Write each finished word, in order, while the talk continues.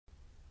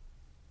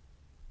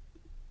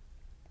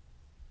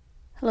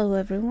Hello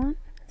everyone,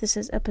 this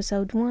is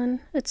episode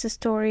 1. It's a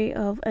story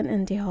of an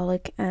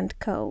Indiehollic and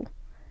co.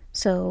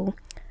 So,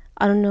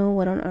 I don't know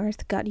what on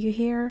earth got you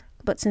here,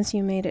 but since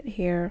you made it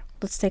here,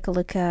 let's take a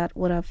look at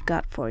what I've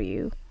got for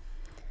you.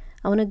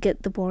 I want to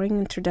get the boring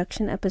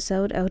introduction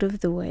episode out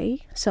of the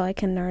way so I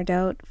can nerd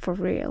out for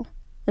real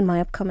in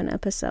my upcoming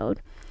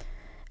episode.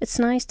 It's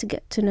nice to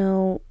get to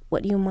know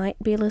what you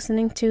might be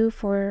listening to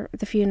for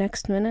the few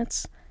next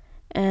minutes.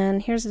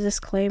 And here's a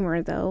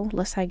disclaimer though,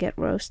 lest I get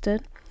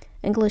roasted.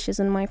 English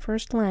isn't my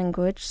first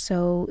language,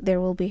 so there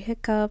will be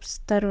hiccups,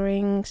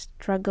 stuttering,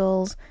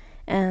 struggles,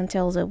 and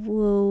tales of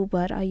woo,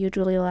 but I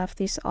usually laugh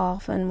these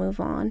off and move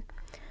on.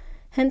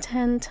 Hint,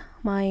 hint,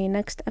 my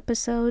next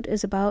episode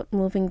is about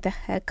moving the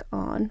heck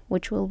on,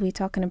 which we'll be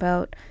talking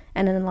about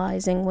and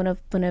analyzing one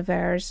of Bon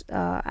Iver's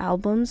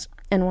albums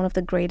and one of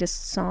the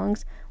greatest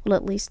songs, well,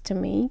 at least to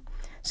me.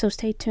 So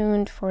stay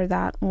tuned for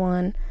that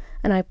one,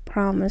 and I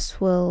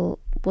promise we'll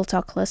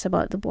talk less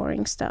about the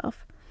boring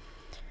stuff.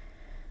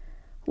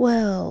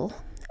 Well,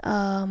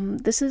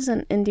 this is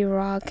an indie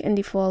rock,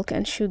 indie folk,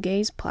 and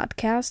shoegaze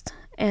podcast,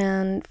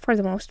 and for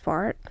the most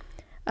part,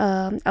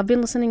 I've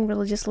been listening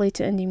religiously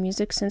to indie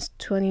music since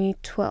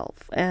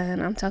 2012,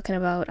 and I'm talking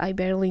about I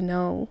barely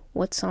know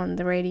what's on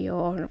the radio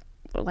or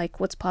like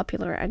what's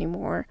popular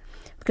anymore,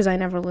 because I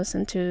never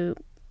listen to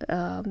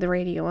the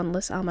radio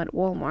unless I'm at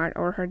Walmart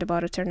or heard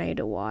about a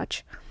tornado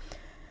watch.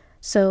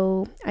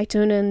 So I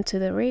tuned into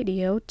the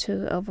radio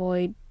to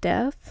avoid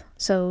death,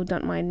 so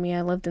don't mind me,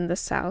 I lived in the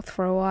South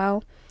for a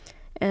while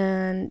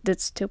and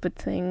did stupid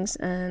things,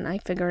 and I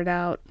figured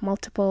out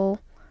multiple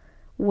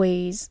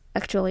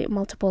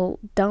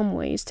dumb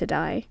ways to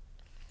die.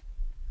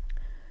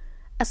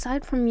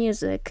 Aside from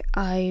music,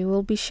 I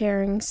will be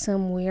sharing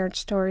some weird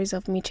stories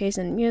of me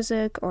chasing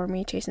music or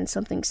me chasing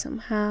something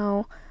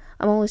somehow.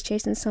 I'm always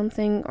chasing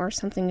something or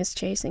something is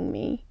chasing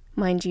me.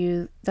 Mind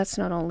you, that's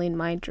not only in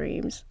my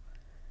dreams.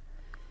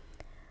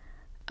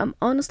 I'm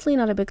honestly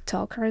not a big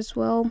talker as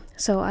well,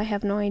 so I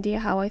have no idea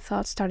how I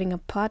thought starting a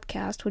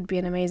podcast would be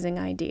an amazing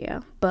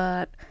idea,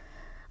 but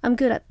I'm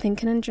good at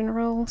thinking in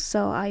general,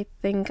 so I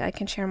think I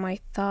can share my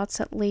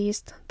thoughts at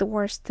least. The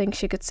worst thing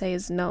she could say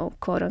is no,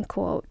 quote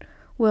unquote.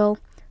 Well,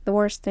 the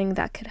worst thing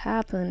that could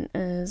happen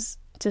is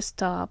to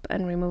stop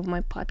and remove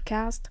my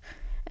podcast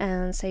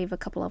and save a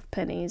couple of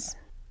pennies.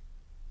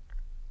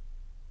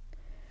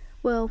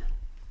 Well,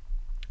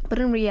 but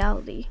in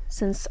reality,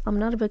 since I'm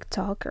not a big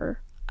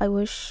talker, I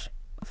wish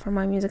for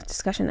my music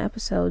discussion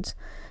episodes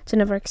to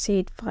never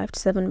exceed 5 to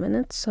 7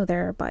 minutes, so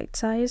they're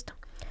bite-sized.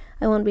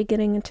 I won't be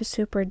getting into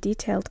super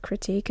detailed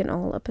critique in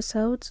all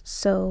episodes,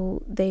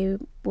 so they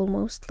will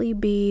mostly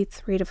be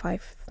 3 to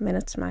 5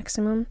 minutes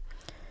maximum.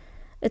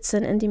 It's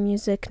an indie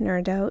music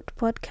nerd out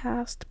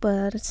podcast,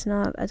 but it's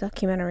not a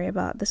documentary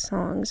about the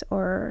songs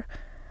or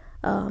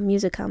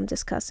music I'm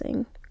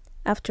discussing.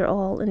 After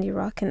all, indie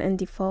rock and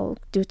indie folk,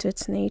 due to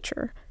its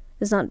nature,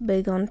 is not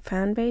big on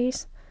fan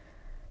base.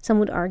 Some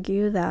would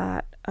argue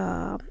that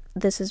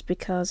this is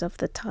because of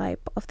the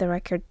type of the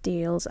record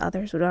deals.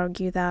 Others would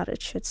argue that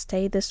it should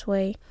stay this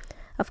way.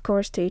 Of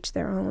course, to each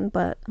their own,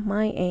 but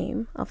my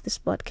aim of this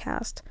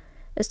podcast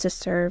is to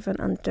serve an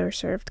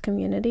underserved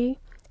community,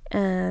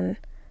 and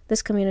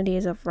this community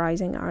is of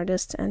rising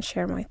artists, and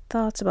share my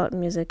thoughts about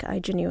music I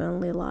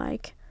genuinely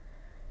like.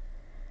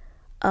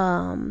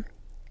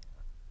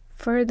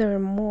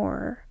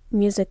 Furthermore,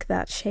 music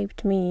that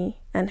shaped me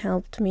and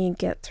helped me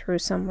get through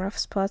some rough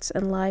spots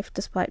in life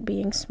despite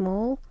being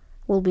small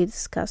will be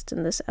discussed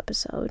in this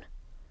episode.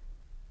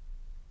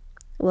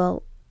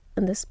 Well,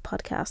 in this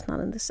podcast, not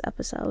in this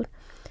episode.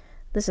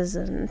 This is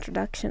an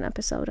introduction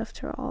episode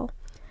after all.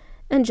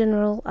 In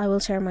general, I will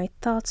share my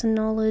thoughts and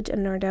knowledge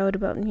and nerd out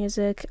about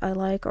music I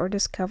like or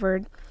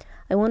discovered.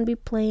 I won't be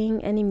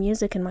playing any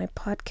music in my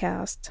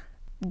podcast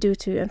due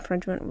to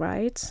infringement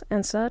rights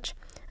and such,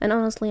 and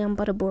honestly, I'm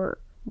but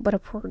a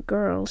poor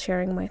girl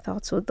sharing my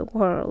thoughts with the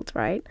world,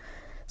 right?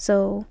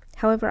 So,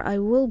 however, I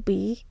will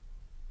be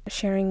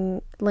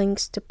sharing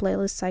links to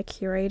playlists I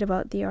curate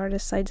about the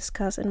artists I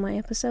discuss in my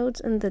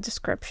episodes in the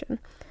description.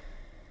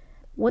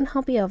 One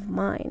hobby of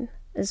mine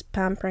is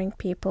pampering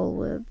people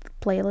with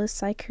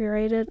playlists I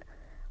curated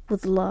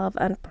with love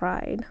and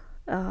pride.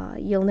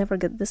 You'll never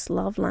get this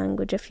love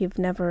language if you've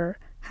never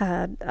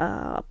had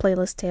a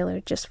playlist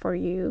tailored just for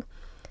you.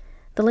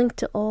 The link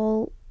to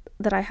all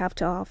that I have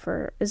to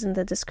offer is in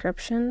the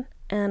description,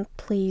 and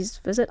please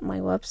visit my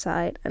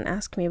website and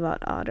ask me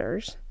about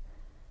others.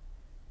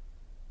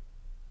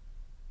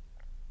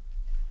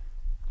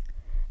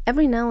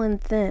 Every now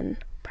and then,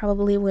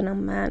 probably when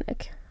I'm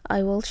manic,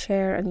 I will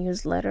share a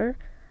newsletter.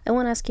 I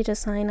won't ask you to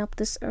sign up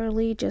this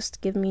early,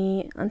 just give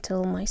me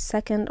until my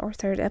 2nd or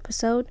 3rd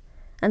episode,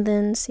 and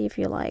then see if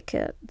you like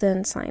it,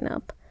 then sign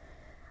up.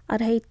 I'd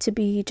hate to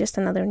be just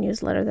another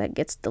newsletter that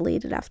gets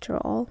deleted after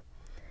all.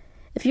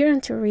 If you're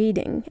into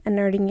reading and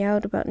nerding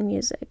out about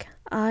music,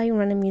 I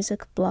run a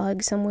music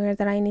blog somewhere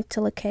that I need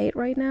to locate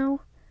right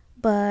now,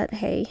 but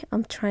hey,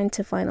 I'm trying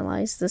to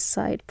finalize this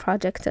side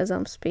project as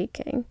I'm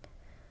speaking.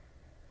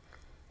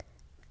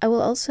 I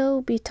will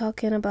also be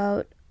talking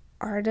about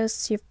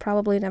artists you've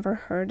probably never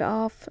heard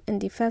of,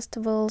 indie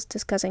festivals,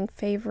 discussing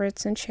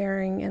favorites and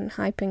sharing and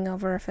hyping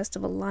over a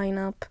festival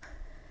lineup,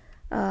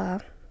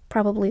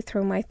 probably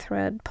through my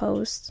thread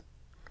posts.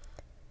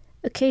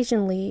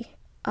 Occasionally,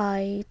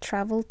 I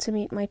travel to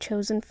meet my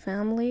chosen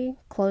family,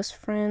 close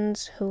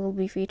friends who will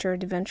be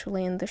featured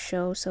eventually in the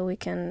show so we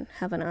can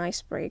have an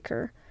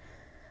icebreaker.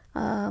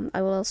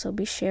 I will also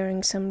be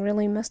sharing some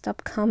really messed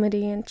up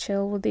comedy and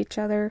chill with each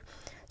other.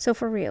 So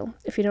for real,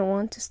 if you don't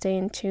want to stay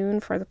in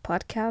tune for the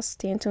podcast,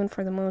 stay in tune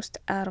for the most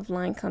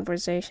out-of-line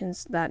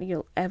conversations that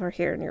you'll ever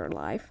hear in your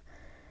life.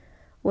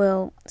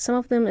 Well, some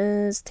of them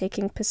is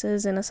taking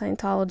pisses in a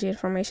Scientology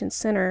information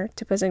center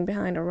to pissing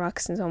behind a rock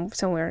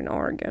somewhere in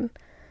Oregon.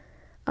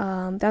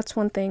 That's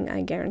one thing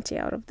I guarantee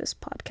out of this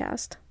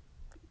podcast.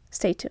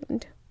 Stay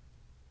tuned.